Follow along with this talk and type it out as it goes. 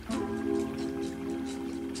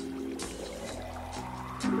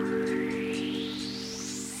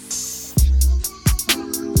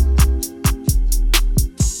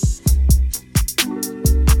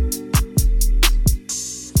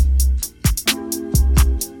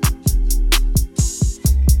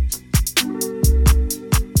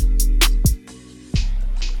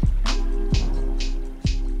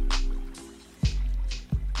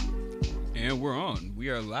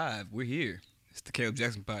live. We're here. It's the Caleb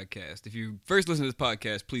Jackson podcast. If you first listen to this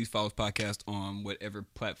podcast, please follow this podcast on whatever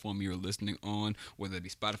platform you're listening on, whether it be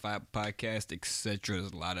Spotify, podcast, etc.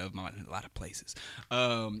 There's a lot of them, a lot of places.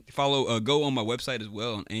 Go on my website as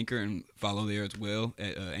well on Anchor and follow there as well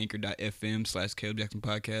at anchor.fm/Caleb Jackson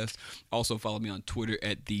podcast. Also follow me on Twitter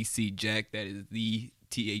at TheCJack. That is the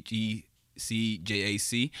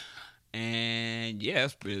THECJAC. And yeah,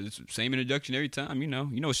 it's the same introduction every time. You know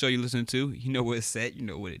what show you're listening to. You know where it's at. You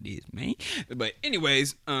know what it is, man. But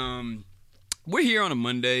anyways, we're here on a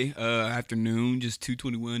Monday afternoon, just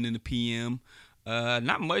 2:21 in the PM.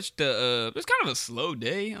 Not much to. It's kind of a slow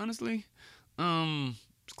day, honestly.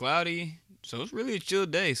 It's cloudy, so it's really a chill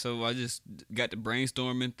day. So I just got to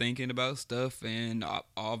brainstorming, thinking about stuff, and I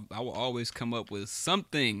will always come up with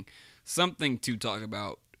something to talk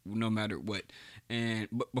about, no matter what.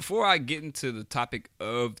 But before I get into the topic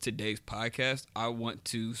of today's podcast, I want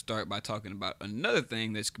to start by talking about another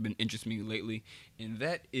thing that's been interesting me lately, and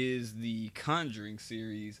that is the Conjuring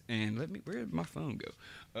series. And where did my phone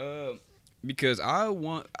go? Because I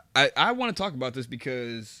want to talk about this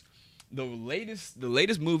because the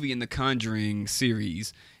latest movie in the Conjuring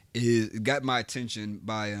series got my attention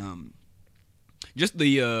by just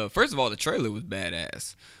the first of all, the trailer was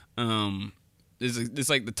badass. It's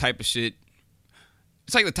like the type of shit.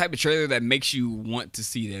 It's like the type of trailer that makes you want to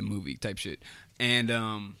see that movie type shit. And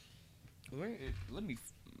where is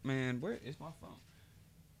my phone?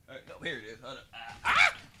 No, here it is. Hold up.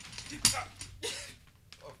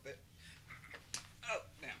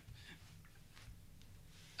 Damn.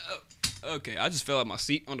 Oh, okay. I just fell out my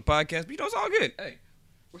seat on the podcast, but it's all good. Hey,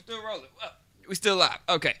 we're still rolling. We're still live.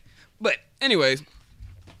 Okay. But anyways,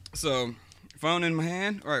 so phone in my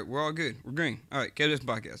hand. All right, we're all good. We're green. All right, Caleb Jackson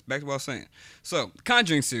podcast. Back to what I was saying. So,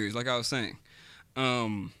 Conjuring series, like I was saying.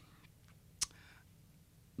 The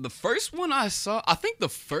first one I saw, I think the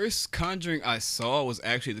first Conjuring I saw was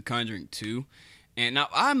actually The Conjuring 2. And now,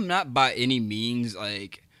 I'm not by any means,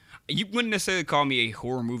 like, you wouldn't necessarily call me a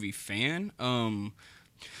horror movie fan.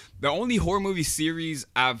 The only horror movie series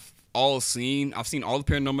I've seen all the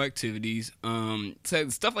Paranormal Activities. So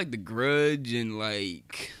stuff like The Grudge and,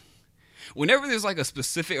 like, whenever there's like a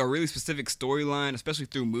really specific storyline, especially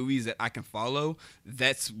through movies that I can follow,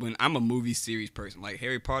 that's when I'm a movie series person. Like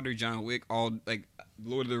Harry Potter, John Wick, all like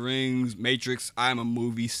Lord of the Rings, Matrix, I'm a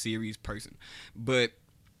movie series person. But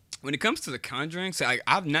when it comes to The Conjuring, so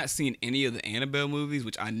I've not seen any of the Annabelle movies,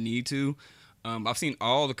 which I need to. I've seen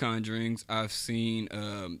all the Conjurings. I've seen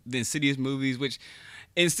the Insidious movies, which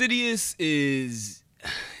Insidious is,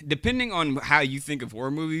 depending on how you think of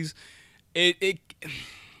horror movies, it's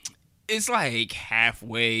like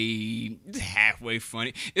halfway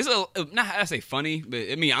funny. It's not how I say funny, but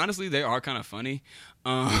I mean honestly they are kind of funny.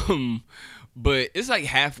 But it's like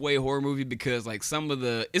halfway horror movie because like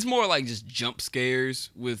it's more like just jump scares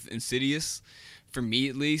with Insidious, for me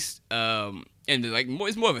at least. And like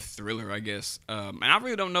it's more of a thriller, I guess. And I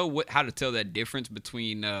really don't know how to tell that difference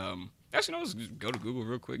between. Actually, no, let's just go to Google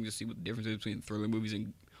real quick and just see what the difference is between thriller movies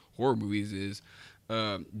and horror movies is.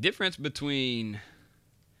 Difference between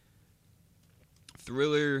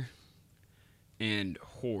thriller and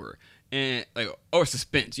horror and like or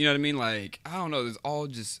suspense, you know what I mean? Like I don't know, there's all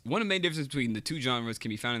just one of the main differences between the two genres can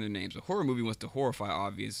be found in their names. A horror movie wants to horrify,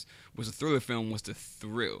 obvious, was a thriller film wants to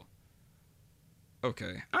thrill.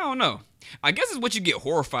 Okay, I don't know. I guess it's what you get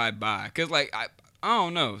horrified by, cause like I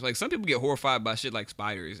don't know. Like some people get horrified by shit like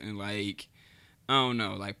spiders and like I don't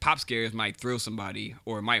know, like pop scares might thrill somebody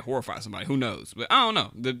or it might horrify somebody. Who knows? But I don't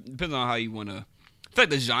know. Depends on how you want to. I feel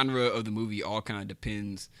like the genre of the movie all kind of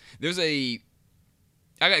depends. This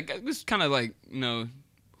kind of like,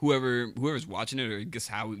 whoever's watching it, or I guess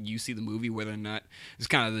how you see the movie, whether or not it's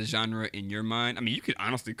kind of the genre in your mind. I mean, you could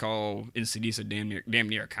honestly call Insidious a damn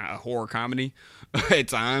near kind of horror comedy at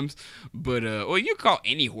times, but you could call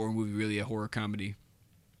any horror movie really a horror comedy.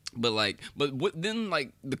 But what then?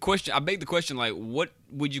 Like I beg the question, like, what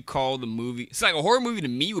would you call the movie? It's like a horror movie to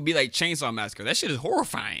me would be like Chainsaw Massacre. That shit is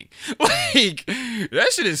horrifying. Like that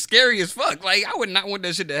shit is scary as fuck. Like I would not want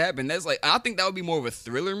that shit to happen. That's like I think that would be more of a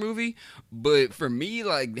thriller movie. But for me,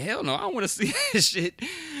 like hell no, I don't want to see that shit.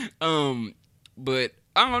 But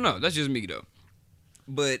I don't know. That's just me though.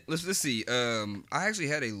 But let's see. I actually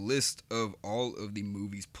had a list of all of the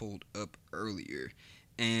movies pulled up earlier,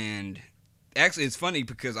 and actually, it's funny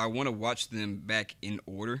because I want to watch them back in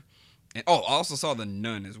order. And I also saw The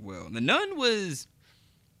Nun as well. The Nun was,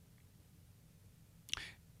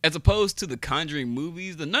 as opposed to the Conjuring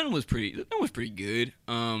movies, The Nun was pretty good.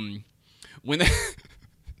 When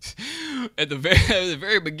at the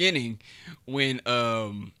very beginning, when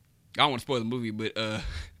I don't want to spoil the movie, but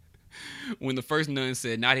when the first nun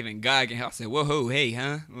said, "Not even God can help," I said, "Whoa, hey,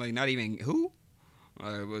 huh? Like, not even who?"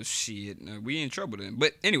 Well, shit, we in trouble then.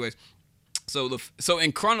 But anyways, so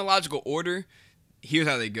in chronological order, here's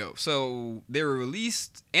how they go. So they were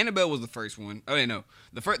released. Annabelle was the first one. Oh, yeah, no,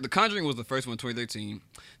 the Conjuring was the first one in 2013.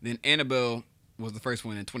 Then Annabelle was the first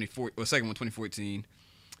one in 2014, or second one 2014.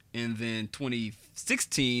 And then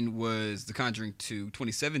 2016 was The Conjuring 2.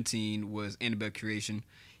 2017 was Annabelle Creation.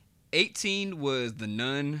 18 was The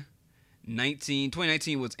Nun.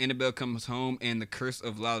 2019 was Annabelle Comes Home and The Curse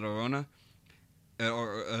of La Llorona.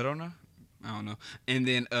 Or Llorona? I don't know. And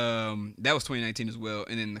then that was 2019 as well.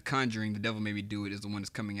 And then The Conjuring, The Devil Made Me Do It, is the one that's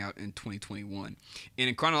coming out in 2021. And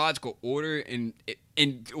in chronological order, in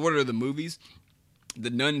order of the movies, The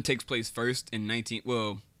Nun takes place first in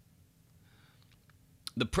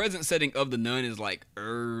the present setting of The Nun is like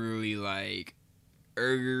early, like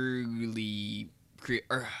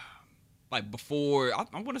before, I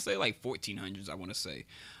want to say like 1400s, I want to say.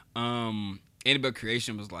 Annabelle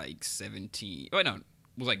Creation was like 17. Oh, no, it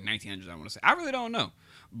was like 1900s, I want to say. I really don't know.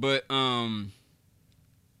 But I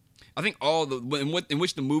think in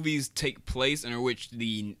which the movies take place and in which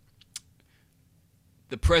the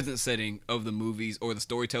present setting of the movies or the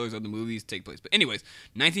storytellers of the movies take place. But anyways,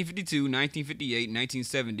 1952, 1958,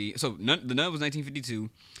 1970. So The Nun was 1952.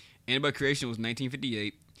 Annabelle Creation was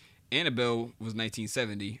 1958. Annabelle was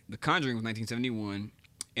 1970. The Conjuring was 1971.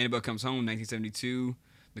 Annabelle Comes Home 1972.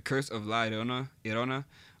 The Curse of La Llorona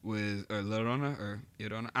was I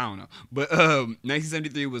don't know. But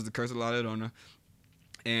 1973 was The Curse of La Llorona.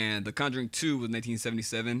 And The Conjuring 2 was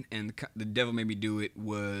 1977, and The Devil Made Me Do It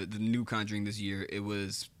was the new Conjuring this year. It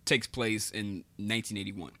takes place in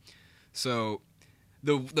 1981. So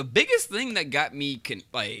the biggest thing that got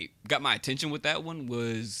my attention with that one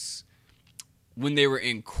was when they were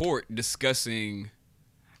in court discussing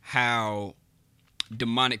how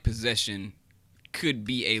demonic possession could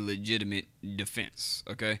be a legitimate defense,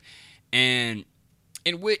 okay? And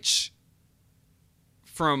in which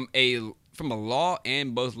from a law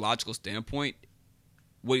and both logical standpoint,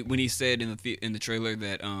 when he said in the trailer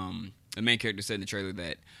that the main character said in the trailer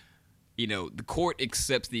that the court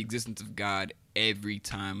accepts the existence of God every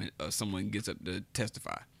time someone gets up to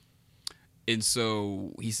testify, and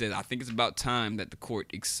so he said, I think it's about time that the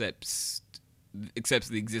court accepts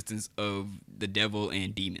the existence of the devil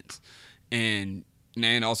and demons, and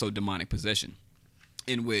also demonic possession,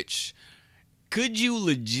 in which could you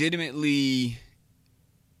legitimately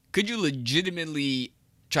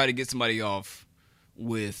try to get somebody off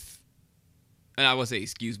with, and I would say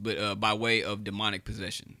excuse, but by way of demonic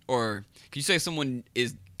possession? Or could you say someone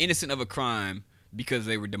is innocent of a crime because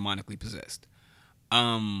they were demonically possessed?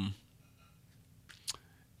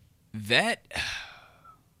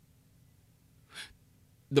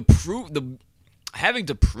 Having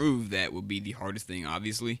to prove that would be the hardest thing,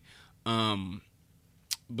 obviously.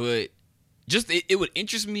 But just it would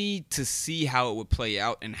interest me to see how it would play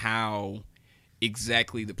out and how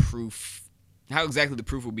exactly the proof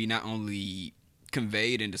would be not only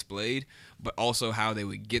conveyed and displayed, but also how they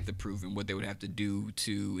would get the proof and what they would have to do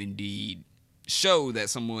to indeed show that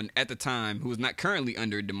someone at the time who was not currently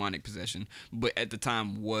under demonic possession, but at the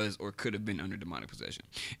time was or could have been under demonic possession.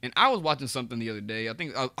 And I was watching something the other day. I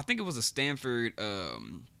think it was a Stanford.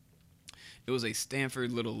 It was a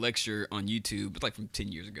Stanford little lecture on YouTube. It's like from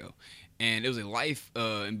 10 years ago. And it was a life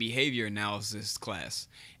and behavior analysis class.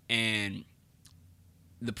 And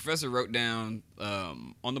the professor wrote down,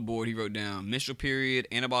 on the board, he wrote down menstrual period,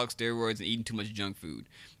 anabolic steroids, and eating too much junk food.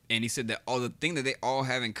 And he said that all the thing that they all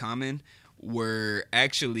have in common were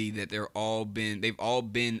actually that they've all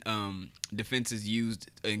been defenses used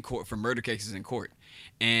in court for murder cases in court.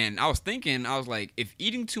 And I was like, if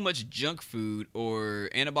eating too much junk food or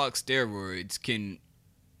anabolic steroids can,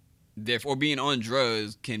 therefore being on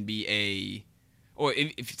drugs can be or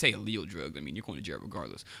if you take illegal drugs, I mean, you're going to jail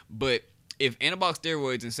regardless. But if anabolic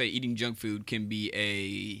steroids and say eating junk food can be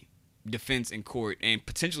a defense in court and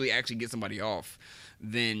potentially actually get somebody off,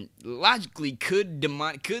 then logically could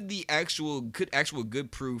actual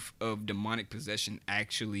good proof of demonic possession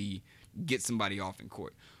actually get somebody off in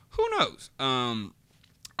court? Who knows?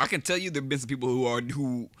 I can tell you there have been some people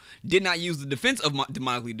who did not use the defense of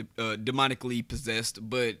demonically possessed,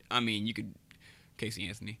 but I mean, you could Casey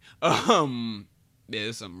Anthony. Yeah,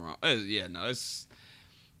 there's something wrong. It's.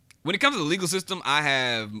 When it comes to the legal system, I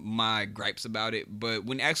have my gripes about it, but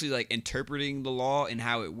when actually like interpreting the law and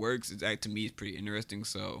how it works, to me is pretty interesting.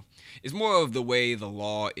 So it's more of the way the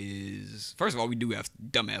law is. First of all, we do have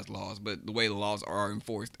dumbass laws, but the way the laws are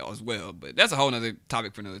enforced as well. But that's a whole other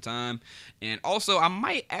topic for another time. And also, I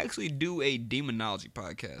might actually do a demonology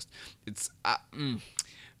podcast.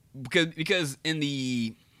 because in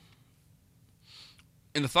the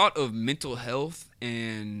thought of mental health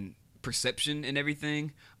and perception and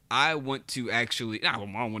everything, I want to actually. I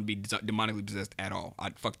don't want to be demonically possessed at all.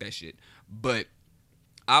 I'd fuck that shit. But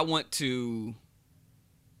I want to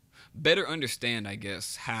better understand, I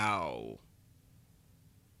guess, how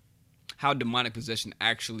demonic possession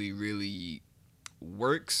actually really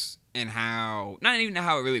works, and how not even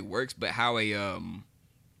how it really works, but how a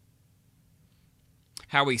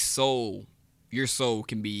soul, your soul,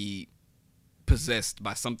 can be possessed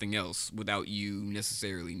by something else without you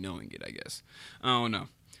necessarily knowing it, I guess. I don't know.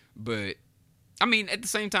 But I mean, at the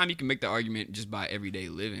same time, you can make the argument just by everyday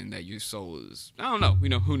living that your soul is, I don't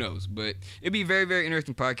know, who knows. But it'd be a very, very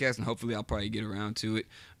interesting podcast, and hopefully I'll probably get around to it.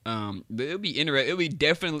 But it'll be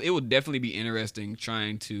interesting. It will definitely be interesting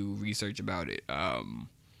trying to research about it. And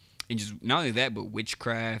just not only that, but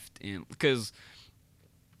witchcraft, and because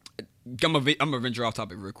I'm gonna venture off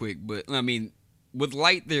topic real quick, but I mean, with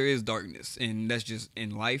light there is darkness, and that's just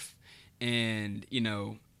in life. And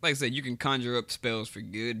like I said, you can conjure up spells for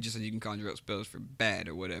good, just as you can conjure up spells for bad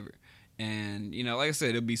or whatever. And like I said,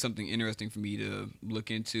 it'll be something interesting for me to look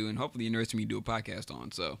into, and hopefully interesting for me to do a podcast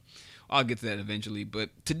on. So I'll get to that eventually. But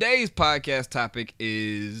today's podcast topic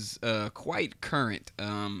is quite current.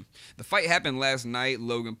 The fight happened last night: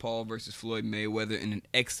 Logan Paul versus Floyd Mayweather in an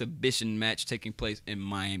exhibition match taking place in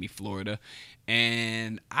Miami, Florida.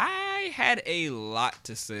 And I had a lot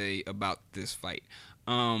to say about this fight.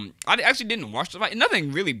 I actually didn't watch the fight.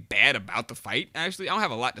 Nothing really bad about the fight, actually. I don't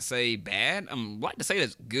have a lot to say bad. A lot to say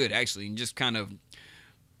that's good, actually, and just kind of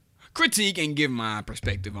critique and give my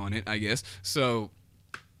perspective on it, I guess. So,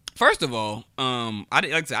 first of all,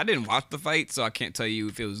 like I said, I didn't watch the fight, so I can't tell you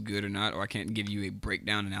if it was good or not, or I can't give you a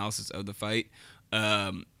breakdown analysis of the fight.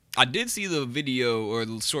 I did see the video or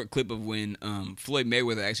the short clip of when Floyd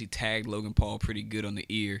Mayweather actually tagged Logan Paul pretty good on the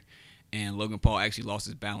ear, and Logan Paul actually lost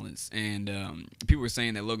his balance. And people were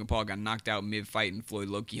saying that Logan Paul got knocked out mid-fight and Floyd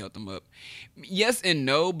low-key helped him up. Yes and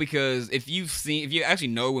no, because if you actually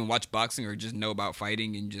know and watch boxing, or just know about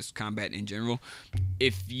fighting and just combat in general,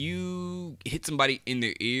 if you hit somebody in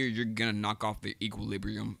their ear, you're gonna knock off their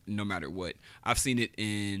equilibrium no matter what. I've seen it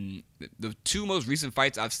in the two most recent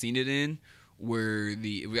fights I've seen it in, where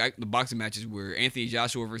the boxing matches were Anthony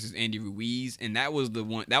Joshua versus Andy Ruiz, and that was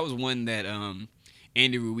one that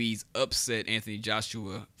Andy Ruiz upset Anthony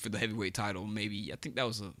Joshua for the heavyweight title. Maybe, I think that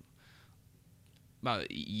was about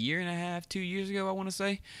a year and a half, 2 years ago, I want to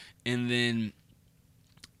say. And then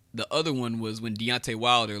the other one was when Deontay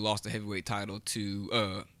Wilder lost the heavyweight title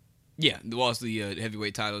to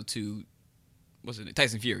heavyweight title to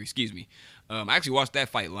Tyson Fury. Excuse me. I actually watched that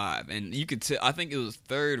fight live, and you could tell. I think it was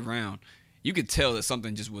third round. You could tell that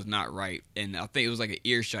something just was not right, and I think it was like an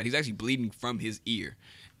ear shot. He's actually bleeding from his ear.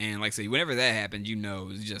 And like I said, whenever that happens,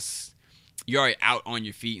 it's just, you're already out on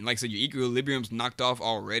your feet. And like I said, your equilibrium's knocked off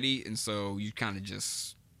already, and so you kind of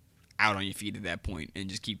just out on your feet at that point and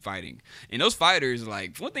just keep fighting. And those fighters,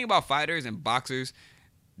 like, one thing about fighters and boxers,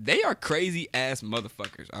 they are crazy ass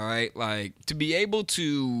motherfuckers, all right? Like, to be able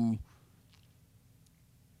to,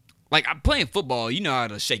 like, I'm playing football, you know how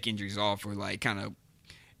to shake injuries off, or like kind of,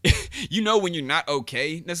 when you're not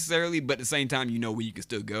okay necessarily, but at the same time, where you can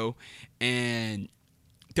still go. And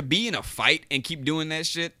to be in a fight and keep doing that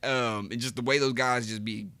shit, and just the way those guys just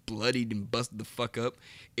be bloodied and busted the fuck up,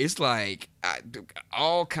 it's like,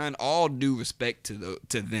 all due respect to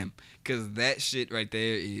them, because that shit right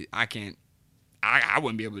there is, I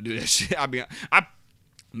wouldn't be able to do that shit.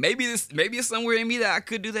 Maybe it's somewhere in me that I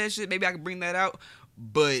could do that shit. Maybe I could bring that out,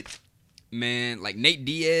 but man, like Nate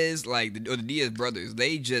Diaz, or the Diaz brothers,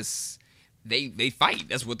 they fight.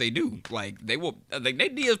 That's what they do. Like, they will, like,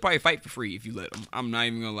 Nate Diaz probably fight for free if you let them. I'm not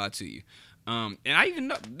even gonna lie to you. And I even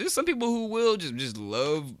know there's some people who will just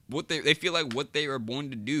love what they feel like what they are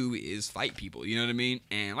born to do is fight people. You know what I mean?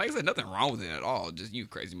 And like I said, nothing wrong with it at all. Just, you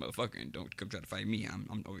crazy motherfucker, and don't come try to fight me.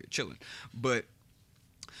 I'm over here chilling. But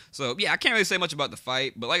so yeah, I can't really say much about the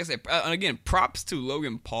fight. But like I said, and again, props to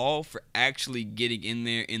Logan Paul for actually getting in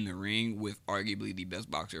there in the ring with arguably the best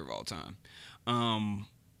boxer of all time.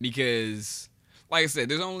 Because, like I said,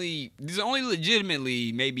 there's only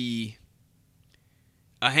legitimately maybe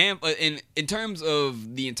a handful, in terms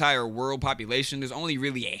of the entire world population, there's only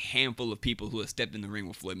really a handful of people who have stepped in the ring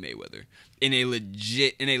with Floyd Mayweather in a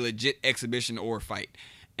legit exhibition or fight.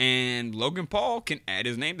 And Logan Paul can add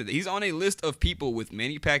his name to that. He's on a list of people with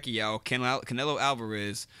Manny Pacquiao, Canelo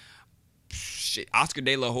Alvarez, Oscar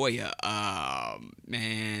De La Hoya.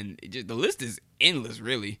 Man, the list is endless,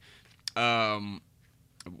 really.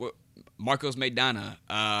 Marcos Maidana,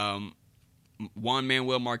 Juan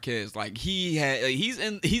Manuel Marquez, like he's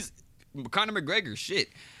Conor McGregor, shit.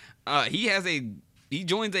 He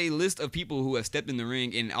joins a list of people who have stepped in the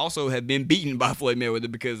ring and also have been beaten by Floyd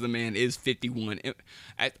Mayweather because the man is 51.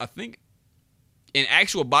 I think in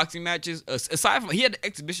actual boxing matches, aside from he had the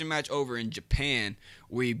exhibition match over in Japan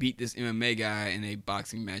where he beat this MMA guy in a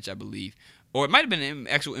boxing match, I believe. Or it might have been an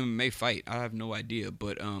actual MMA fight. I have no idea.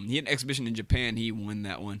 But he had an exhibition in Japan. He won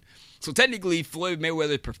that one. So technically, Floyd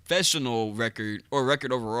Mayweather's professional record or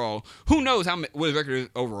record overall, who knows what his record is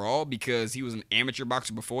overall because he was an amateur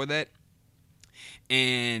boxer before that.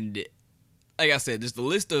 And like I said, just the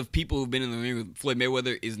list of people who've been in the ring with Floyd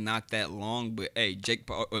Mayweather is not that long. But hey,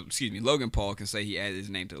 Logan Paul can say he added his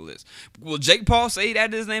name to the list. Will Jake Paul say he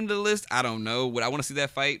added his name to the list? I don't know. Would I want to see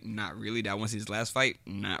that fight? Not really. Did I want to see his last fight?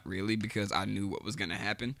 Not really, because I knew what was going to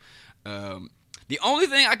happen. The only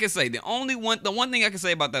thing I can say, the one thing I can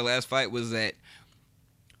say about that last fight was that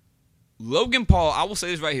Logan Paul, I will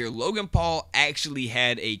say this right here, Logan Paul actually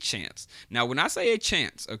had a chance. Now, when I say a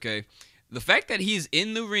chance, okay, the fact that he's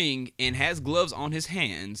in the ring and has gloves on his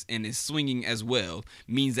hands and is swinging as well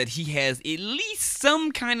means that he has at least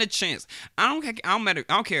some kind of chance. I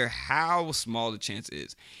don't care how small the chance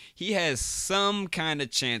is. He has some kind of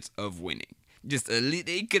chance of winning. Just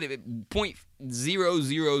it could have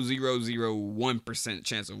 0.00001%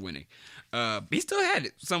 chance of winning. But he still had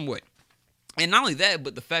it somewhat. And not only that,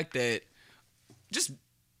 but the fact that just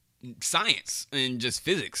science and just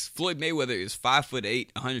physics. Floyd Mayweather is 5'8",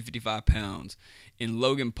 155 pounds, and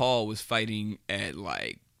Logan Paul was fighting at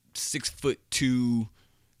like 6'2",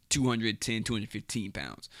 210, 215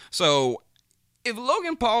 pounds. So if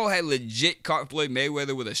Logan Paul had legit caught Floyd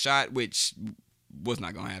Mayweather with a shot, which was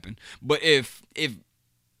not gonna happen, but if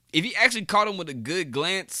he actually caught him with a good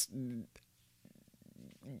glance,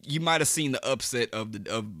 you might have seen the upset of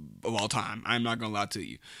all time. I'm not gonna lie to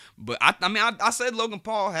you, but I said Logan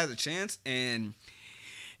Paul has a chance, and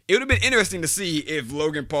it would have been interesting to see if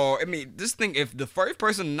Logan Paul. If the first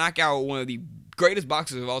person to knock out one of the greatest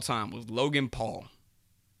boxers of all time was Logan Paul.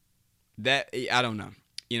 That I don't know,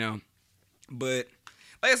 but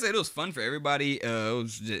like I said, it was fun for everybody. It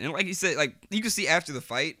was just, and like you said, like you could see after the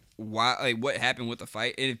fight what happened with the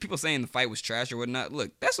fight, and if people saying the fight was trash or whatnot,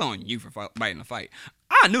 look, that's on you for fighting the fight.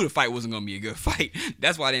 I knew the fight wasn't going to be a good fight.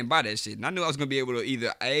 That's why I didn't buy that shit. And I knew I was going to be able to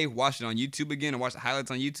either A, watch it on YouTube again and watch the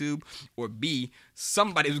highlights on YouTube, or B,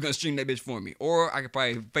 somebody was going to stream that bitch for me. Or I could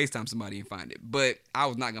probably FaceTime somebody and find it. But I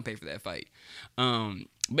was not going to pay for that fight.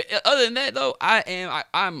 But other than that, though,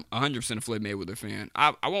 I'm 100% a Floyd Mayweather fan.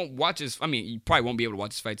 I won't watch his. You probably won't be able to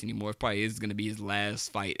watch his fights anymore. It probably is going to be his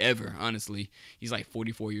last fight ever, honestly. He's like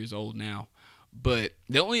 44 years old now. But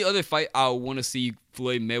the only other fight I want to see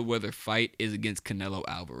Floyd Mayweather fight is against Canelo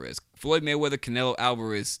Alvarez. Floyd Mayweather, Canelo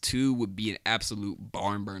Alvarez 2 would be an absolute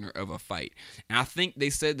barn burner of a fight. And I think they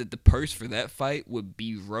said that the purse for that fight would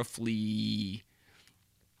be roughly...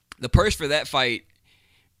 The purse for that fight...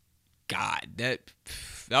 God, that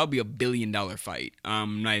would be $1 billion fight.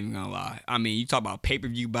 I'm not even going to lie. You talk about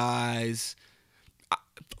pay-per-view buys...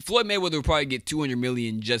 Floyd Mayweather would probably get $200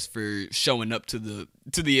 million just for showing up to the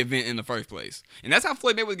event in the first place, and that's how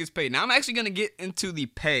Floyd Mayweather gets paid. Now I'm actually gonna get into the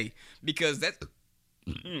pay because that's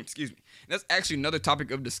that's actually another topic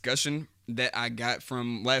of discussion that I got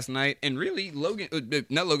from last night. And really,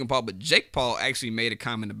 not Logan Paul, but Jake Paul actually made a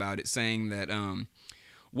comment about it, saying that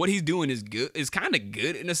what he's doing is good, is kind of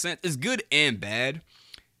good in a sense. It's good and bad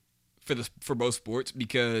for both sports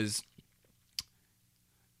because.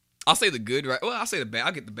 I'll say the good, right? Well, I'll say the bad.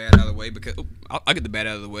 I'll get the bad out of the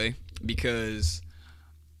way because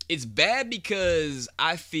it's bad because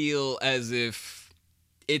I feel as if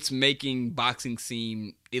it's making boxing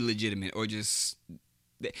seem illegitimate or just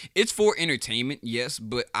it's for entertainment, yes,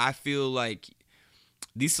 but I feel like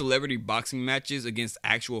these celebrity boxing matches against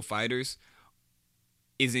actual fighters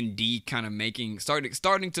is indeed kind of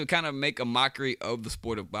starting to kind of make a mockery of the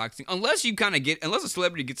sport of boxing. Unless a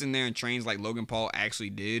celebrity gets in there and trains like Logan Paul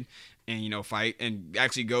actually did, and fight and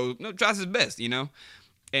actually tries his best, And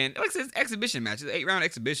like I said, it's exhibition matches, 8-round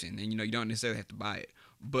exhibition, and you don't necessarily have to buy it.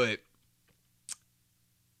 But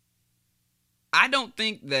I don't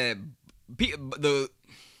think that the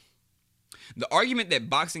argument that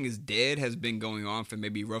boxing is dead has been going on for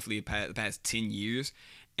maybe roughly the past 10 years.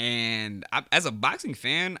 And as a boxing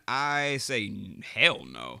fan, I say hell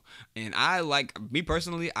no. And me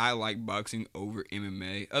personally, I like boxing over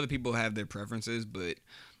MMA. Other people have their preferences, but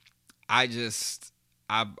I've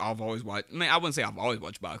always watched. I wouldn't say I've always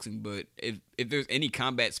watched boxing, but if there's any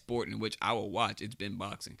combat sport in which I will watch, it's been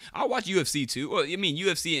boxing. I'll watch UFC too. Well,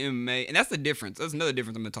 UFC and MMA, and that's the difference. That's another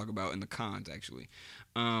difference I'm going to talk about in the cons actually.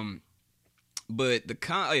 But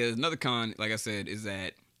the another con, like I said, is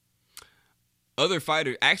that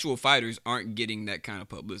actual fighters aren't getting that kind of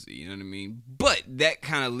publicity, you know what I mean? But that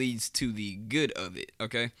kind of leads to the good of it,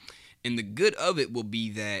 okay? And the good of it will be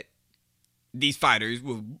that these fighters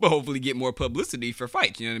will hopefully get more publicity for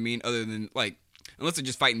fights, you know what I mean? Other than, like, unless they're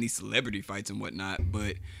just fighting these celebrity fights and whatnot.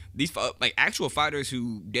 But these, like, actual fighters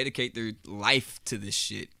who dedicate their life to this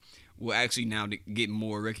shit will actually now get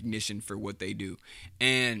more recognition for what they do.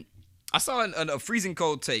 And I saw a freezing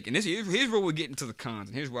cold take, and here's where we're getting to the cons,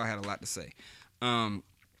 and here's where I had a lot to say.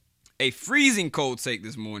 A freezing cold take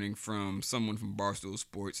this morning from someone from Barstool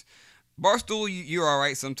Sports. Barstool, you're all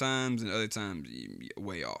right sometimes, and other times you're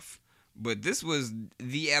way off. But this was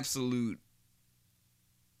the absolute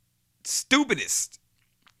stupidest.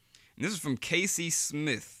 And this is from Casey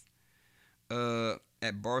Smith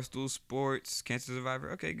at Barstool Sports, cancer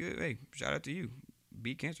survivor. Okay, good. Hey, shout out to you.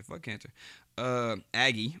 Beat cancer, fuck cancer.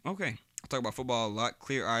 Aggie. Okay. I talk about football a lot.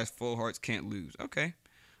 Clear eyes, full hearts, can't lose. Okay.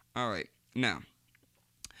 All right. Now,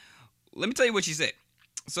 let me tell you what she said.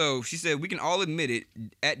 So she said, we can all admit it.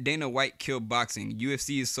 At Dana White killed boxing.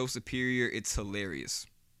 UFC is so superior, it's hilarious.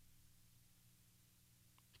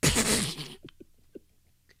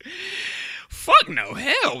 Fuck no.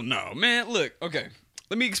 Hell no, man. Look, okay.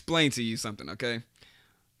 Let me explain to you something, okay?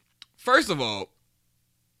 First of all,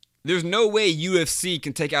 there's no way UFC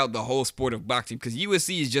can take out the whole sport of boxing because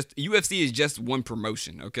UFC is just one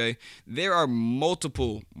promotion, okay? There are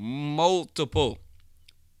multiple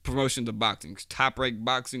promotions of boxing. Top Rank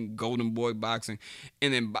Boxing, Golden Boy Boxing,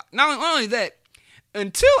 and then not only that,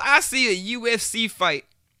 until I see a UFC fight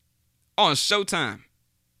on Showtime,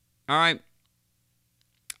 all right,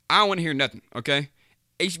 I don't want to hear nothing, okay?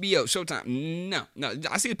 HBO, Showtime, no.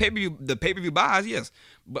 I see the pay-per-view buys, yes.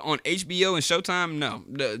 But on HBO and Showtime, no.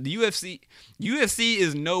 The UFC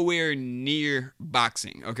is nowhere near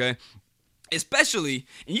boxing, okay? Especially,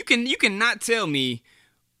 and you cannot tell me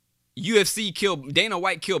Dana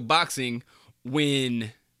White killed boxing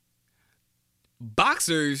when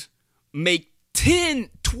boxers make 10,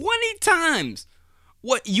 20 times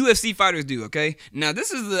what UFC fighters do, okay? Now, this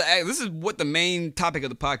is what the main topic of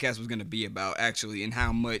the podcast was going to be about, actually, and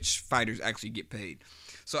how much fighters actually get paid.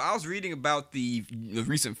 So I was reading about the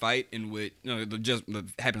recent fight in which, just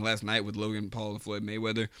happened last night with Logan Paul and Floyd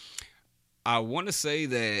Mayweather. I want to say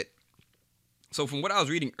that, so from what I was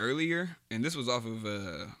reading earlier, and this was off of,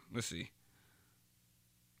 let's see.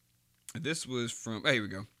 This was from, here we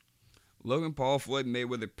go. Logan Paul, Floyd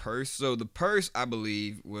Mayweather purse. So the purse, I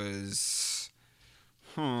believe, was,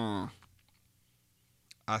 I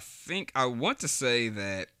want to say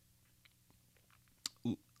that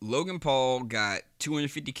Logan Paul got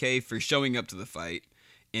 $250K for showing up to the fight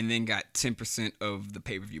and then got 10% of the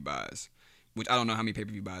pay-per-view buys, which I don't know how many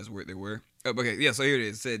pay-per-view buys there were. Oh, okay, yeah, so here it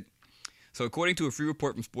is. It said, so according to a free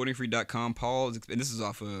report from sportingfree.com, and this is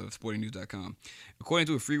off of sportingnews.com. According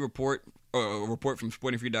to a report from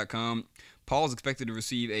sportingfree.com, Paul is expected to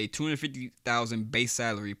receive a $250,000 base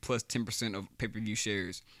salary plus 10% of pay-per-view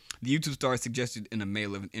shares. The YouTube star suggested in a May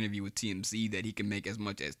 11th interview with TMZ that he can make as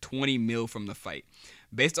much as $20 million from the fight.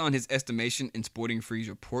 Based on his estimation in Sporting Free's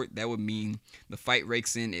report, that would mean the fight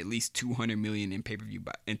rakes in at least $200 million in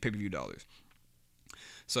pay-per-view dollars.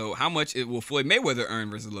 So how much will Floyd Mayweather earn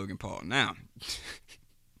versus Logan Paul? Now,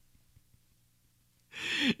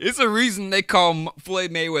 it's a reason they call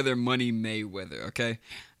Floyd Mayweather Money Mayweather, okay?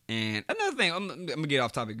 And another thing, I'm going to get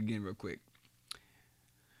off topic again real quick.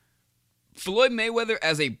 Floyd Mayweather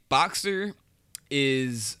as a boxer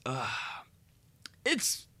is,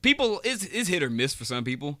 it's hit or miss for some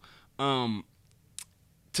people. To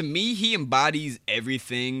me, he embodies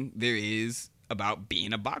everything there is about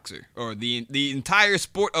being a boxer, or the entire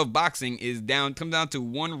sport of boxing comes down to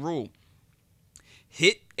one rule: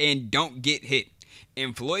 hit and don't get hit.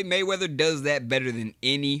 And Floyd Mayweather does that better than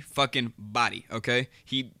any fucking body, okay?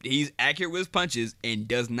 He's accurate with his punches and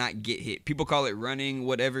does not get hit. People call it running,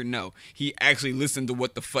 whatever. No. He actually listened to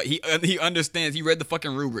what the fuck. He understands. He read the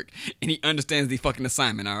fucking rubric, and he understands the fucking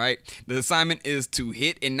assignment, all right? The assignment is to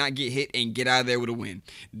hit and not get hit and get out of there with a win.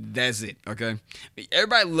 That's it, okay?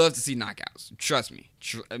 Everybody loves to see knockouts. Trust me.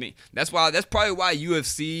 That's probably why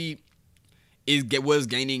UFC was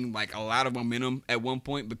gaining like a lot of momentum at one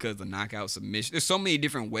point, because the knockout submission. There's so many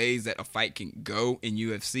different ways that a fight can go in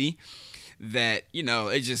UFC that,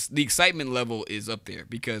 it's just the excitement level is up there,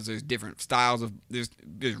 because there's different styles of there's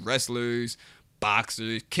wrestlers,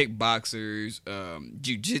 boxers, kickboxers,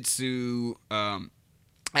 jiu-jitsu,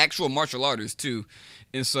 actual martial artists too.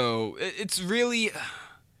 And so it's really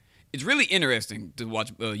interesting to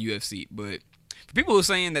watch UFC. But people who are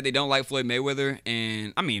saying that they don't like Floyd Mayweather,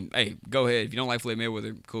 and I mean, hey, go ahead. If you don't like Floyd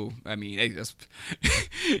Mayweather, cool. I mean, hey, that's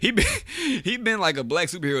he been like a black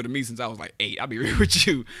superhero to me since I was like 8. I'll be real with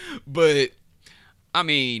you, but I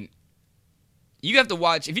mean, you have to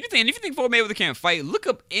watch. If you think Floyd Mayweather can't fight, look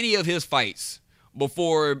up any of his fights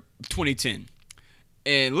before 2010.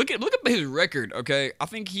 And look up his record, okay? I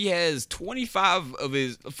think he has 25 of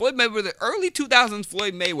his Floyd Mayweather. Early 2000s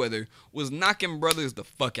Floyd Mayweather was knocking brothers the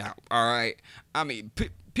fuck out. All right, I mean,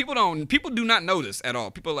 people do not notice at all.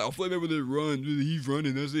 People are like, oh, Floyd Mayweather runs, he's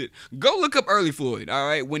running, that's it. Go look up early Floyd. All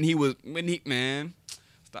right, when he man,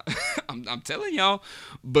 stop. I'm telling y'all,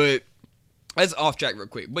 but. That's off track real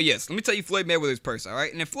quick. But yes, let me tell you Floyd Mayweather's purse, all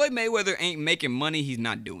right? And if Floyd Mayweather ain't making money, he's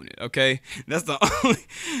not doing it, okay? That's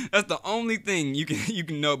the only thing you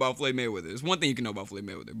can know about Floyd Mayweather. There's one thing you can know about Floyd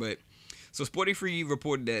Mayweather. But so Sporting Free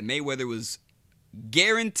reported that Mayweather was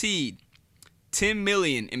guaranteed $10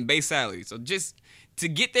 million in base salary. So just to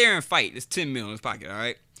get there and fight, it's $10 million in his pocket, all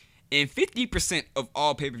right? And 50% of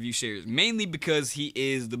all pay-per-view shares, mainly because he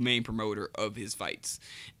is the main promoter of his fights.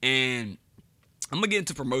 And I'm going to get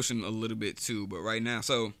into promotion a little bit too, but right now,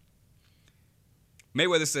 so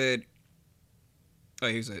Mayweather said,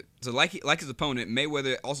 so like his opponent,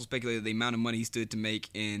 Mayweather also speculated the amount of money he stood to make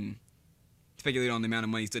in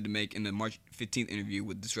the March 15th interview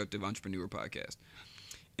with Disruptive Entrepreneur podcast.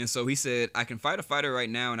 And so he said, I can fight a fighter right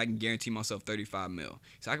now and I can guarantee myself 35 mil.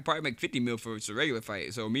 So I can probably make 50 mil for a regular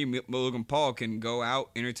fight. So me and Logan Paul can go out,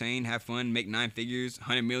 entertain, have fun, make 9 figures,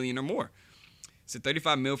 100 million or more. So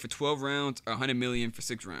 35 mil for 12 rounds or 100 million for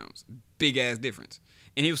 6 rounds. Big ass difference.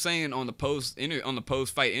 And he was saying on the post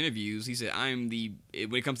fight interviews, he said, when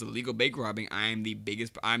it comes to legal bank robbing, I'm the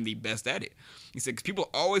best at it. He said, because people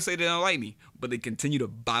always say they don't like me, but they continue to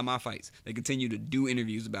buy my fights. They continue to do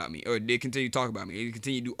interviews about me, or they continue to talk about me. They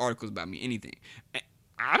continue to do articles about me, anything. And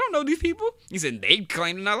I don't know these people. He said, they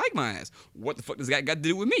claim to not like my ass. What the fuck does that got to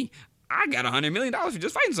do with me? I got $100 million for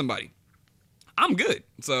just fighting somebody. I'm good.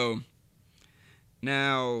 So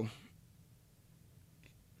now,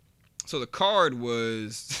 so the card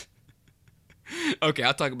was okay.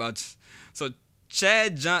 I'll talk about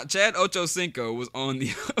Chad Ochocinco was on the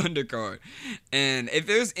undercard, and if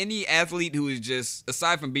there's any athlete who is just,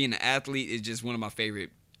 aside from being an athlete, is just one of my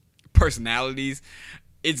favorite personalities,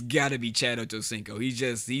 it's gotta be Chad Ochocinco. He's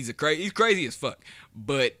crazy as fuck,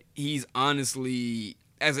 but he's honestly,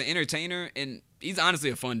 as an entertainer, and he's honestly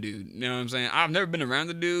a fun dude. You know what I'm saying? I've never been around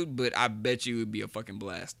the dude, but I bet you it would be a fucking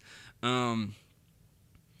blast.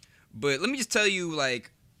 But let me just tell you,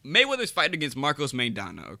 like, Mayweather's fighting against Marcos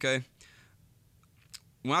Maidana, okay?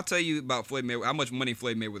 When I tell you about Floyd Mayweather, how much money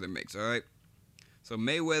Floyd Mayweather makes, all right? So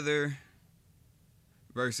Mayweather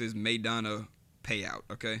versus Maidana payout,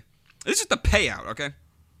 okay? This is the payout, okay?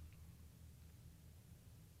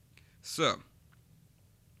 So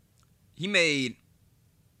he made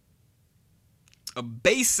a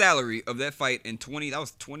base salary of that fight in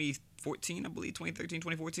 2014, I believe, 2013,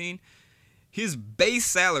 2014. His base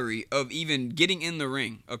salary of even getting in the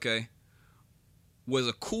ring, okay, was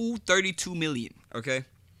a cool $32 million, okay?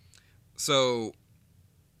 So,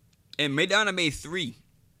 and Maidana made 3,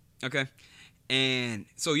 okay? And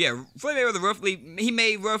so, yeah, Floyd Mayweather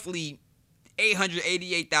made roughly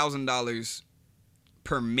 $888,000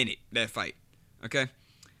 per minute, that fight, okay?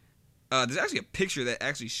 There's actually a picture that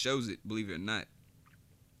actually shows it, believe it or not.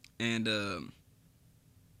 And, let's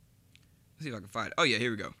see if I can find it. Oh, yeah,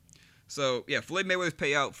 here we go. So, yeah, Floyd Mayweather's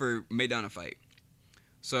payout for Maidana fight.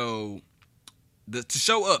 So, to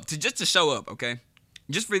show up, okay?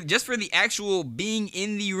 Just for the actual being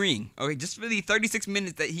in the ring, okay? Just for the 36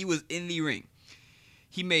 minutes that he was in the ring.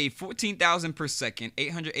 He made $14,000 per second,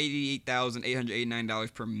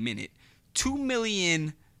 $888,889 per minute,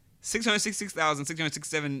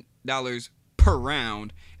 $2,666,667 per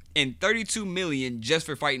round, and $32 million just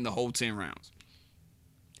for fighting the whole 10 rounds.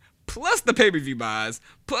 Plus the pay-per-view buys,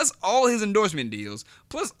 plus all his endorsement deals,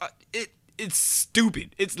 plus it's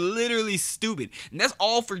stupid. It's literally stupid. And that's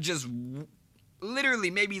all for just literally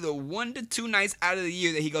maybe the 1 to 2 nights out of the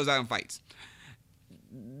year that he goes out and fights.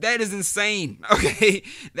 That is insane, okay?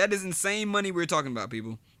 That is insane money we're talking about,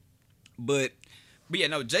 people. But yeah,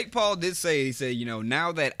 no, Jake Paul did say, he said, you know,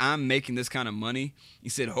 now that I'm making this kind of money, he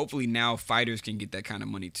said, hopefully now fighters can get that kind of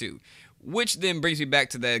money too. Which then brings me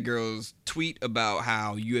back to that girl's tweet about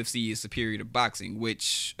how UFC is superior to boxing,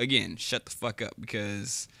 which, again, shut the fuck up,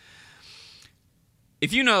 because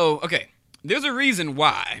if you know, okay, there's a reason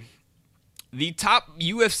why the top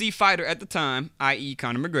UFC fighter at the time, i.e.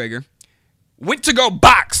 Conor McGregor, went to go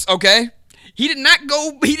box, okay? He did not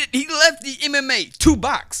go, he left the MMA to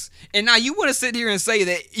box. And now you want to sit here and say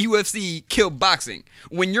that UFC killed boxing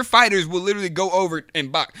when your fighters will literally go over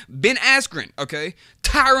and box. Ben Askren, okay?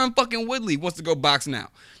 Tyron fucking Woodley wants to go box now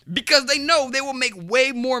because they know they will make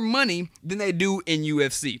way more money than they do in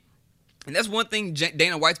UFC. And that's one thing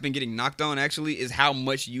Dana White's been getting knocked on, actually, is how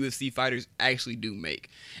much UFC fighters actually do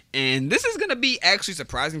make. And this is going to be actually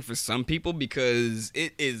surprising for some people because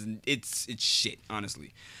it's shit,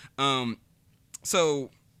 honestly.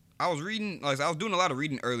 So I was doing a lot of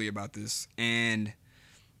reading earlier about this, and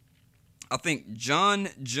I think John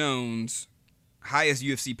Jones' highest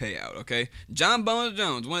UFC payout, okay? John Bones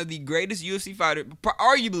Jones, one of the greatest UFC fighters,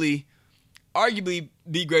 arguably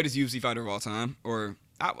the greatest UFC fighter of all time, or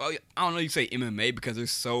I don't know, you say MMA because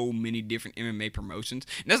there's so many different MMA promotions.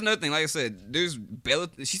 And that's another thing. Like I said,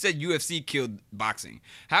 she said UFC killed boxing.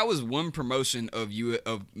 How is one promotion of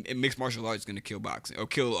mixed martial arts going to kill boxing or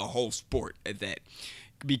kill a whole sport at that?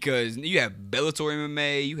 Because you have Bellator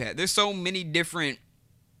MMA, there's so many different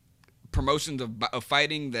promotions of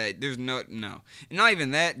fighting that there's no. And not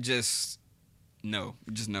even that, just no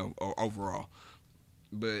overall.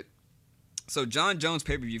 But so John Jones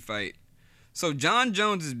pay-per-view fight. So John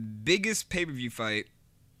Jones' biggest pay-per-view fight.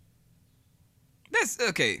 That's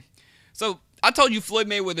okay. So I told you Floyd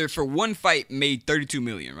Mayweather for one fight made $32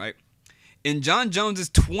 million, right? In John Jones'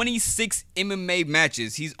 26 MMA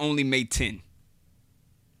matches, he's only made 10.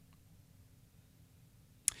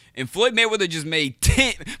 And Floyd Mayweather just made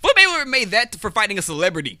 10. Floyd Mayweather made that for fighting a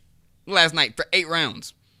celebrity last night for 8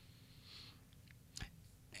 rounds.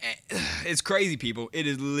 It's crazy, people. It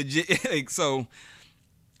is legit. So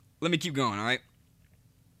let me keep going, all right?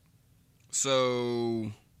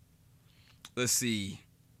 So, let's see.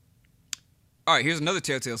 All right, here's another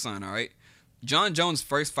telltale sign, all right? John Jones'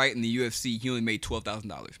 first fight in the UFC, he only made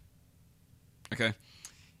 $12,000. Okay?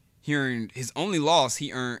 He earned his only loss,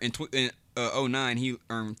 he earned in 2009, he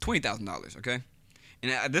earned $20,000, okay?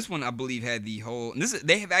 And this one, I believe, had the whole... And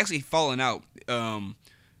they have actually fallen out.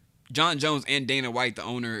 John Jones and Dana White, the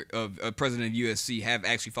owner of president of UFC, have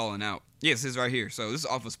actually fallen out. Yes, this is right here. So this is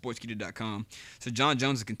off of sportskeeda.com. So John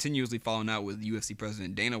Jones is continuously falling out with UFC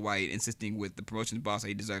president Dana White, insisting with the promotion's boss that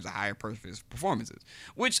he deserves a higher purse for his performances,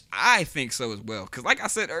 which I think so as well. Because like I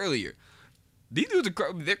said earlier, these dudes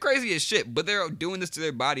they're crazy as shit, but they're doing this to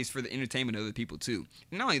their bodies for the entertainment of other people too.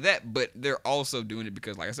 And not only that, but they're also doing it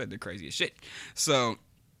because, like I said, they're crazy as shit. So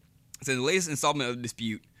the latest installment of the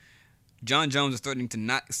dispute, John Jones is threatening to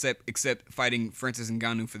not accept fighting Francis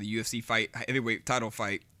Ngannou for the UFC heavyweight title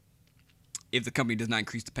fight if the company does not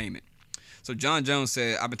increase the payment. So John Jones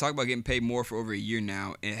said, I've been talking about getting paid more for over a year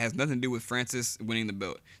now, and it has nothing to do with Francis winning the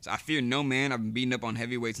belt. So I fear no man. I've been beating up on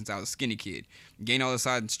heavyweight since I was a skinny kid. Gain all the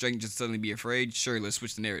size and strength just to suddenly be afraid? Sure, let's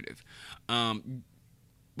switch the narrative.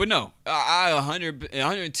 But no, I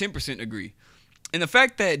 110% agree. And the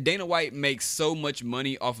fact that Dana White makes so much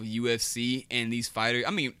money off of UFC and these fighters,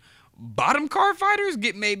 I mean, bottom card fighters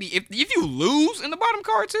get maybe, if you lose in the bottom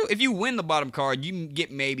card too, if you win the bottom card, you can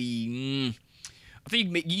get maybe, I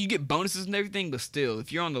think you get bonuses and everything, but still,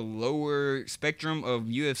 if you're on the lower spectrum of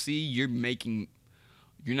UFC, you're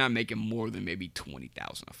not making more than maybe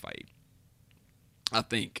 $20,000 a fight. I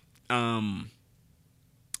think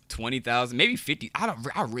 20,000, maybe 50.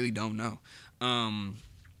 I really don't know.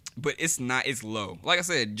 But it's low. Like I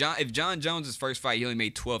said, if John Jones' first fight, he only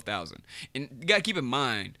made $12,000. And you got to keep in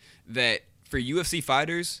mind that for UFC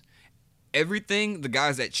fighters, everything, the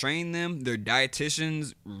guys that train them, their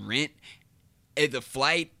dietitians, rent, the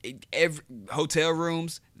flight, hotel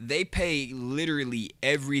rooms, they pay literally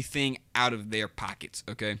everything out of their pockets,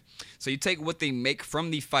 okay? So you take what they make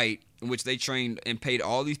from the fight, in which they trained and paid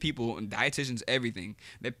all these people, and dietitians, everything.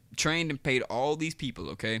 They trained and paid all these people,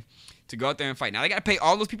 okay, to go out there and fight. Now they got to pay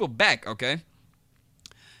all those people back, okay,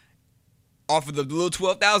 off of the little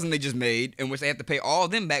 $12,000 they just made, in which they have to pay all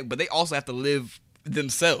of them back, but they also have to live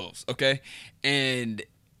themselves, okay? And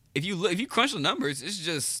if you crunch the numbers, it's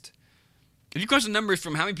just, if you crunch the numbers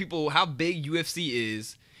from how many people, how big UFC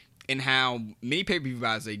is, and how many pay-per-view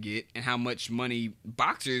buys they get, and how much money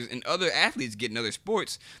boxers and other athletes get in other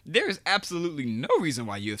sports, there is absolutely no reason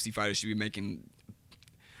why UFC fighters should be making,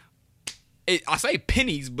 I say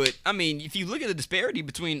pennies, but I mean, if you look at the disparity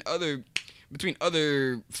between other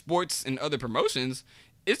sports and other promotions,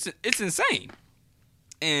 it's insane.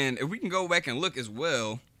 And if we can go back and look as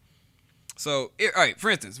well, so all right, for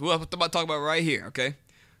instance, we're about to talk about right here, okay?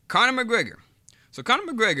 Conor McGregor. So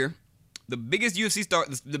Conor McGregor, the biggest UFC star,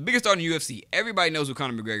 the biggest star in the UFC. Everybody knows who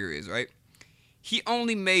Conor McGregor is, right? He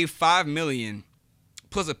only made $5 million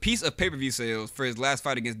plus a piece of pay-per-view sales for his last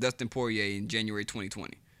fight against Dustin Poirier in January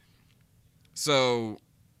 2020. So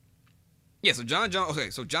yeah, so John Jones. Okay,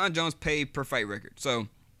 so John Jones paid per fight record. So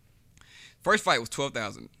First fight was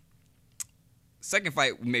 12,000. Second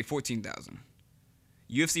fight we made 14,000.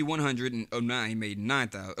 UFC 109 he made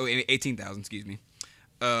 9,000. 18,000. Excuse me.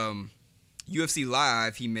 UFC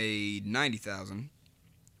Live he made 90,000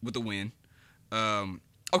 with the win.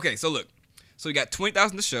 Okay, so look, so we got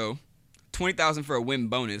 20,000 to show, 20,000 for a win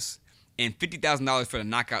bonus, and $50,000 for the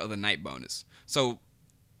knockout of the night bonus. So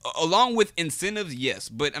along with incentives, yes,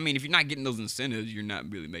 but I mean if you're not getting those incentives, you're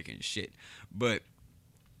not really making shit. But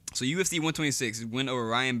so UFC 126 his win over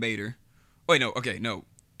Ryan Bader.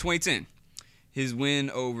 2010. His win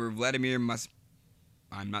over Vladimir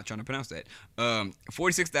I'm not trying to pronounce that.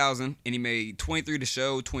 46,000, and he made 23 to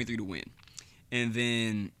show, 23 to win. And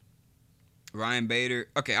then Ryan Bader.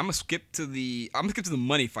 Okay, I'm gonna skip to the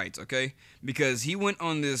money fights, okay? Because he went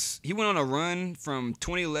on a run from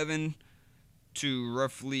 2011 to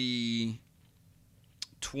roughly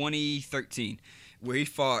 2013 where he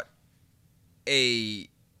fought if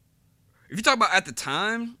you talk about at the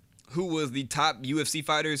time who was the top UFC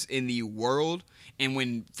fighters in the world, and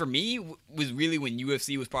when, for me, was really when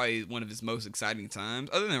UFC was probably one of its most exciting times,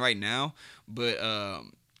 other than right now. But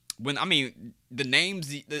when, I mean, the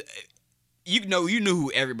names, you knew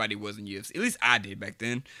who everybody was in UFC. At least I did back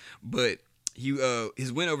then. But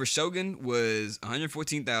his win over Shogun was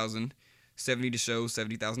 114,000, 70 to show,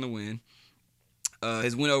 70,000 to win.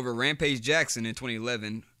 His win over Rampage Jackson in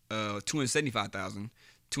 2011, 275,000.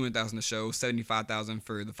 200,000 to show, 75,000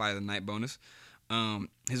 for the fight of the night bonus.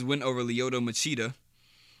 His win over Lyoto Machida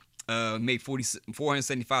made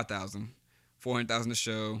 475,000, 400,000 to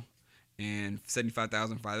show, and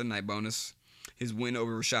 75,000 for the night bonus. His win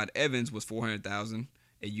over Rashad Evans was 400,000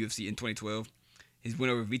 at UFC in 2012. His win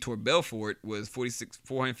over Vitor Belfort was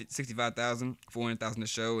 465,000, 400,000 to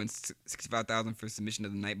show, and 65,000 for submission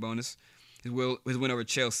of the night bonus. His win over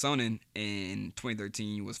Chael Sonnen in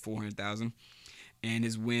 2013 was 400,000. And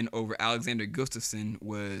his win over Alexander Gustafsson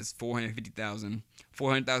was 450,000,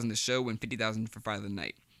 400,000 to show, and 50,000 for fight of the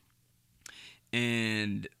night.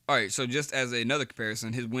 And all right, so just as another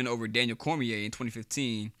comparison, his win over Daniel Cormier in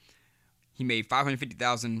 2015, he made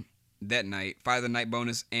 550,000 that night, fight of the night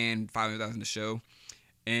bonus, and 500,000 to show.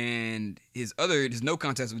 And his no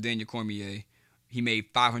contest with Daniel Cormier, he made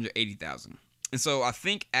 580,000. And so I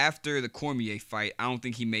think after the Cormier fight, I don't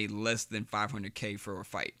think he made less than 500K for a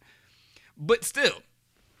fight. But still,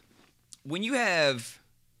 when you have,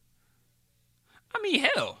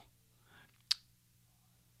 hell,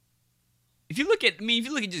 if you look at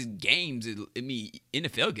just games,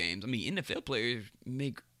 NFL games, NFL players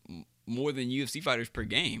make more than UFC fighters per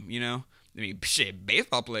game, you know? Shit,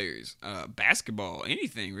 baseball players, basketball,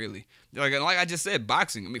 anything really. Like I just said,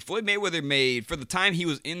 boxing. Floyd Mayweather made, for the time he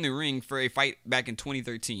was in the ring for a fight back in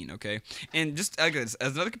 2013, okay? And just as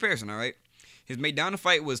another comparison, all right? His Maidana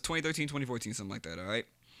fight was 2013, 2014, something like that, all right?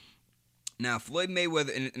 Now, Floyd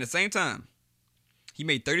Mayweather, in the same time, he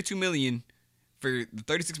made $32 million for the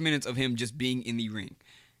 36 minutes of him just being in the ring.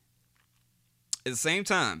 At the same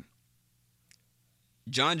time,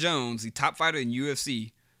 John Jones, the top fighter in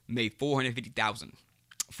UFC, made $450,000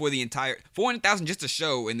 for the entire $400,000 just to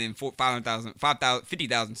show, and then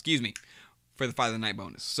 $50,000, for the fight of the night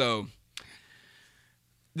bonus. So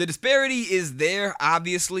the disparity is there,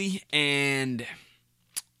 obviously, and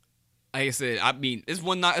like I said,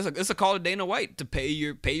 it's a call to Dana White to pay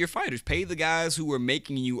your fighters, pay the guys who are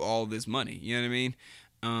making you all this money. You know what I mean?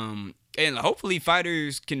 And hopefully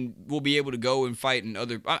fighters will be able to go and fight in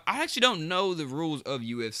other. I actually don't know the rules of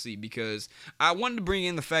UFC, because I wanted to bring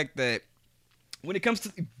in the fact that when it comes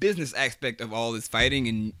to the business aspect of all this fighting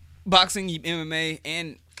and boxing, MMA,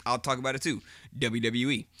 and I'll talk about it too,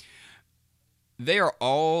 WWE. They're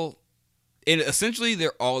all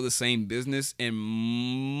the same business and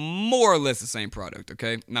more or less the same product,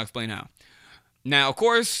 okay? And I'll explain how. Now, of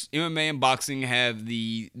course, MMA and boxing have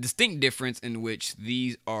the distinct difference in which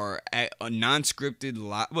these are a non-scripted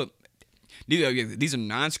these are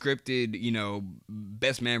non-scripted,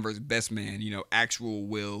 best man versus best man, actual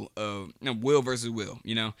will versus will,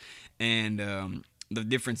 and the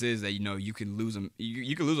difference is that you can lose them.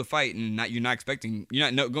 You can lose a fight and you're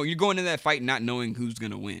going into that fight not knowing who's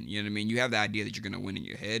gonna win. You know what I mean? You have the idea that you're gonna win in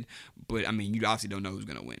your head, but you obviously don't know who's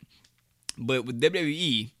gonna win. But with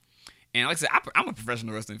WWE, and like I said, I'm a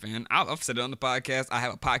professional wrestling fan. I've said it on the podcast. I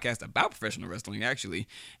have a podcast about professional wrestling actually,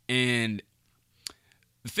 and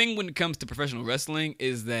the thing when it comes to professional wrestling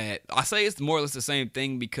is that I say it's more or less the same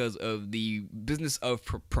thing because of the business of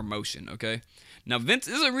promotion. Okay. Now, there's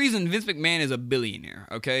a reason Vince McMahon is a billionaire,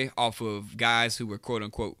 okay, off of guys who were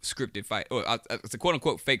quote-unquote scripted fight. Or it's a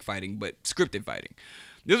quote-unquote fake fighting, but scripted fighting.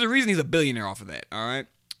 There's a reason he's a billionaire off of that, all right?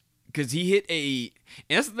 because he hit a,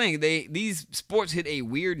 and that's the thing, these sports hit a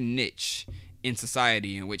weird niche in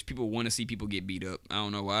society in which people want to see people get beat up. I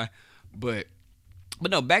don't know why, but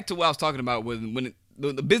no, back to what I was talking about when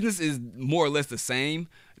the business is more or less the same,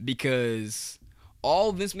 because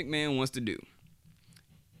all Vince McMahon wants to do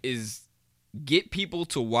is get people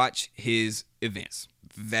to watch his events.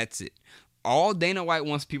 That's it. All Dana White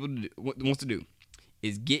wants to do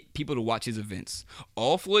is get people to watch his events.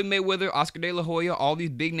 All Floyd Mayweather, Oscar De La Hoya, all these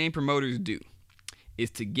big name promoters do is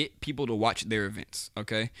to get people to watch their events,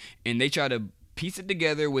 okay? And they try to piece it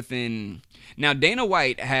together within. Now, Dana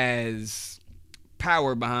White has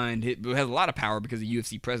power behind it, has a lot of power because he's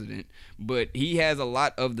UFC president, but he has a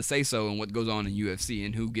lot of the say so in what goes on in UFC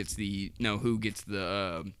and who's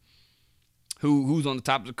on the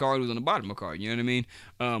top of the card, who's on the bottom of the card. You know what I mean?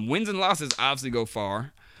 Wins and losses obviously go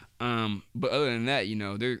far. But other than that,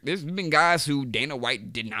 there's been guys who Dana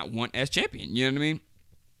White did not want as champion. You know what I mean?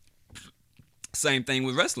 Same thing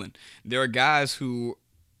with wrestling. There are guys who,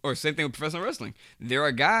 or same thing with professional wrestling. There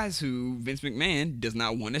are guys who Vince McMahon does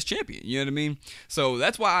not want as champion. You know what I mean? So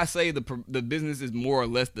that's why I say the business is more or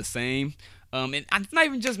less the same. And it's not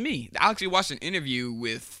even just me. I actually watched an interview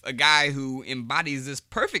with a guy who embodies this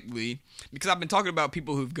perfectly, because I've been talking about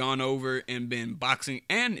people who've gone over and been boxing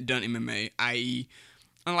and done MMA, i.e.,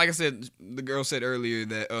 and like I said, the girl said earlier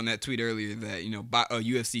that on that tweet earlier that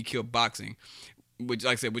UFC killed boxing, which,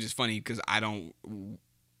 like I said, which is funny because I don't.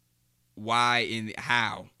 Why and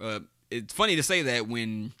how? It's funny to say that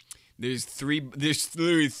when there's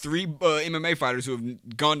literally three MMA fighters who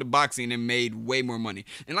have gone to boxing and made way more money.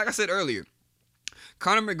 And like I said earlier,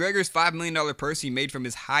 Conor McGregor's $5 million purse he made from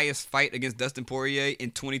his highest fight against Dustin Poirier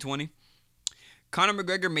in 2020. Conor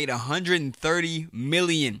McGregor made $130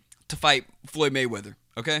 million to fight Floyd Mayweather.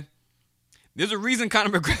 Okay? There's a reason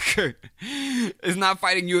Conor McGregor is not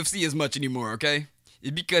fighting UFC as much anymore, okay?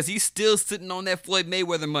 It's because he's still sitting on that Floyd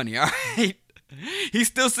Mayweather money, all right? He's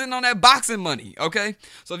still sitting on that boxing money, okay?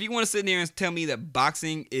 So if you want to sit there and tell me that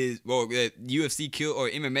boxing is, well, that UFC killed or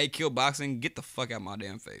MMA killed boxing, get the fuck out of my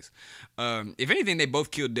damn face. If anything, they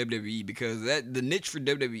both killed WWE, because the niche for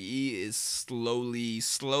WWE is slowly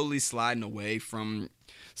sliding away from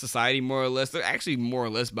society, more or less. They're actually more or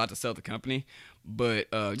less about to sell the company. But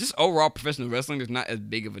just overall professional wrestling, there's not as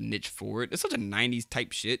big of a niche for it. It's such a 90s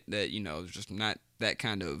type shit that, it's just not the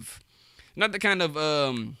kind of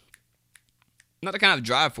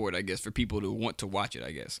drive for it, I guess, for people to want to watch it, I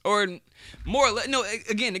guess. Or more or less, no,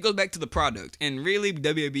 again, it goes back to the product. And really,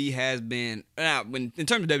 WWE has been, in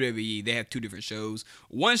terms of WWE, they have two different shows.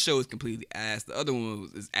 One show is completely ass. The other one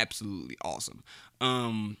is absolutely awesome.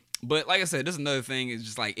 But like I said, this is another thing. Is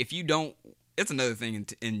just like, if you don't, it's another thing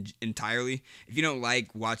entirely. If you don't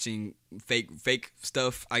like watching fake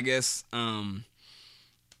stuff, I guess,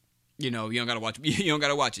 you don't gotta watch. You don't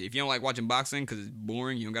gotta watch it. If you don't like watching boxing because it's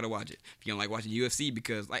boring, you don't gotta watch it. If you don't like watching UFC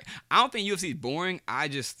because, I don't think UFC is boring. I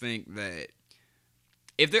just think that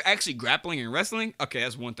if they're actually grappling and wrestling, okay,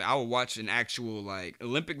 that's one thing. I will watch an actual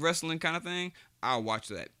Olympic wrestling kind of thing. I'll watch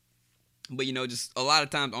that. But, just a lot of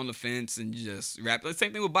times on the fence and just rap.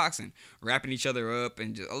 Same thing with boxing. Wrapping each other up.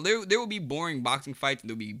 And just there will be boring boxing fights. And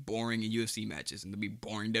there'll be boring UFC matches. And there'll be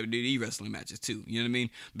boring WWE wrestling matches, too. You know what I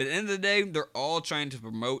mean? But at the end of the day, they're all trying to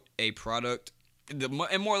promote a product. And more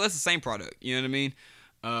or less the same product. You know what I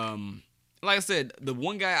mean? Like I said, the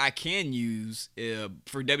one guy I can use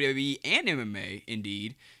for WWE and MMA,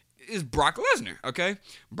 indeed, is Brock Lesnar. Okay?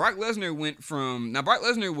 Brock Lesnar went from... Now, Brock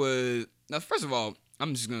Lesnar was... Now, first of all...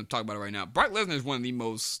 I'm just going to talk about it right now. Brock Lesnar is one of the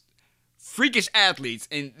most freakish athletes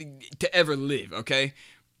to ever live, okay?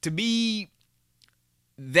 To be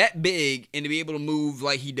that big and to be able to move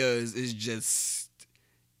like he does is just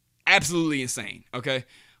absolutely insane, okay?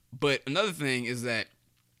 But another thing is that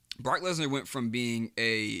Brock Lesnar went from being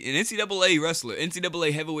an NCAA wrestler,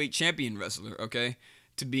 NCAA heavyweight champion wrestler, okay,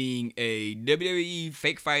 to being a WWE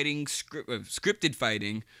fake fighting, scripted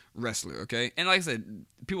fighting wrestler, okay? And like I said,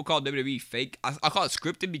 people call WWE fake. I call it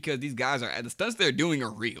scripted because these guys the stunts they're doing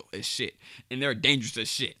are real as shit. And they're dangerous as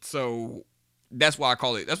shit. So that's why I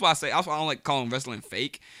call it, that's why I don't like calling wrestling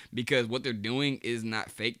fake, because what they're doing is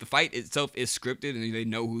not fake. The fight itself is scripted and they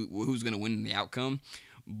know who's going to win in the outcome.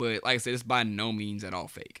 But like I said, it's by no means at all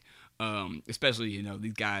fake. Especially,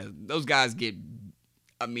 those guys get...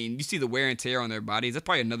 I mean, you see the wear and tear on their bodies. That's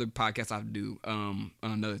probably another podcast I have to do on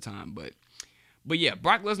another time. But yeah,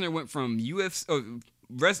 Brock Lesnar went from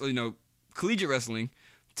wrestling, collegiate wrestling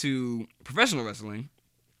to professional wrestling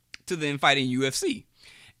to then fighting UFC.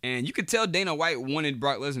 And you could tell Dana White wanted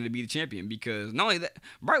Brock Lesnar to be the champion because not only that,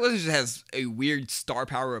 Brock Lesnar just has a weird star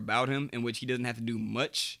power about him in which he doesn't have to do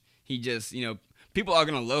much. He just, people are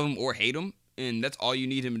going to love him or hate him and that's all you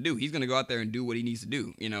need him to do. He's gonna go out there and do what he needs to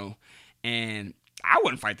do, and I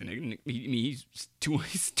wouldn't fight the nigga. He's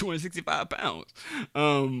 265 pounds.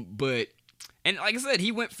 But and like I said,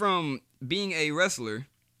 he went from being a wrestler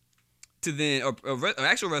to then an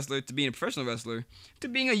actual wrestler to being a professional wrestler to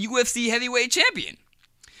being a UFC heavyweight champion.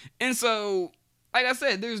 And so, like I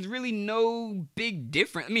said, there's really no big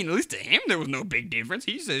difference. I mean, at least to him, there was no big difference.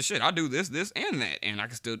 He said, "Shit, I'll do this, and that, and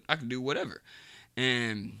I can do whatever."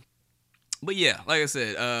 But yeah, like I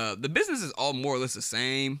said, the business is all more or less the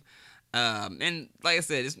same. And like I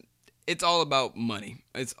said, it's all about money.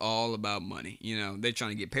 It's all about money. They're trying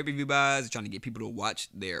to get pay-per-view buys. They're trying to get people to watch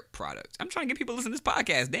their products. I'm trying to get people to listen to this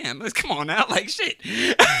podcast. Damn, come on now, like shit.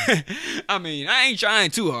 I mean, I ain't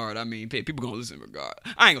trying too hard. I mean, people gonna listen regardless.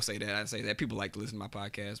 I ain't gonna say that. I say that people like to listen to my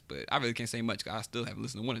podcast, but I really can't say much because I still haven't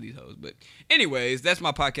listened to one of these hoes. But anyways, that's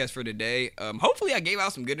my podcast for today. Hopefully I gave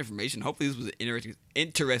out some good information. Hopefully this was an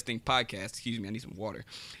interesting podcast. Excuse me, I need some water.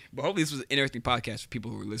 But hopefully this was an interesting podcast for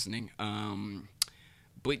people who are listening.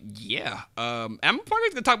 But yeah, I'm probably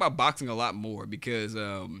going to talk about boxing a lot more because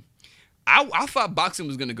I thought boxing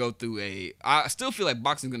was going to go through I still feel like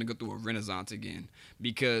boxing is going to go through a renaissance again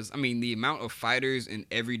because, I mean, the amount of fighters in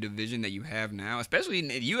every division that you have now, especially in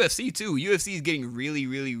UFC too, UFC is getting really,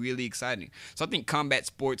 really, really exciting. So I think combat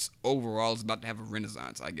sports overall is about to have a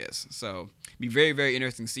renaissance, I guess. So it'll be very, very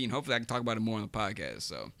interesting to see, and hopefully I can talk about it more on the podcast,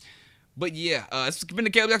 so... But yeah, it's been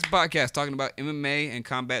the Caleb Jackson podcast talking about MMA and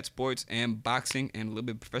combat sports and boxing and a little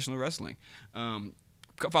bit of professional wrestling. Follow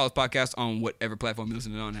this podcast on whatever platform you're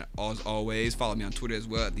listening on. As always, follow me on Twitter as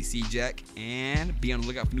well at the CJack, and be on the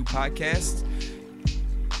lookout for new podcasts.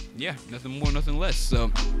 Yeah, nothing more, nothing less.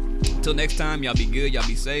 So until next time, y'all be good, y'all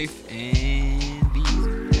be safe, and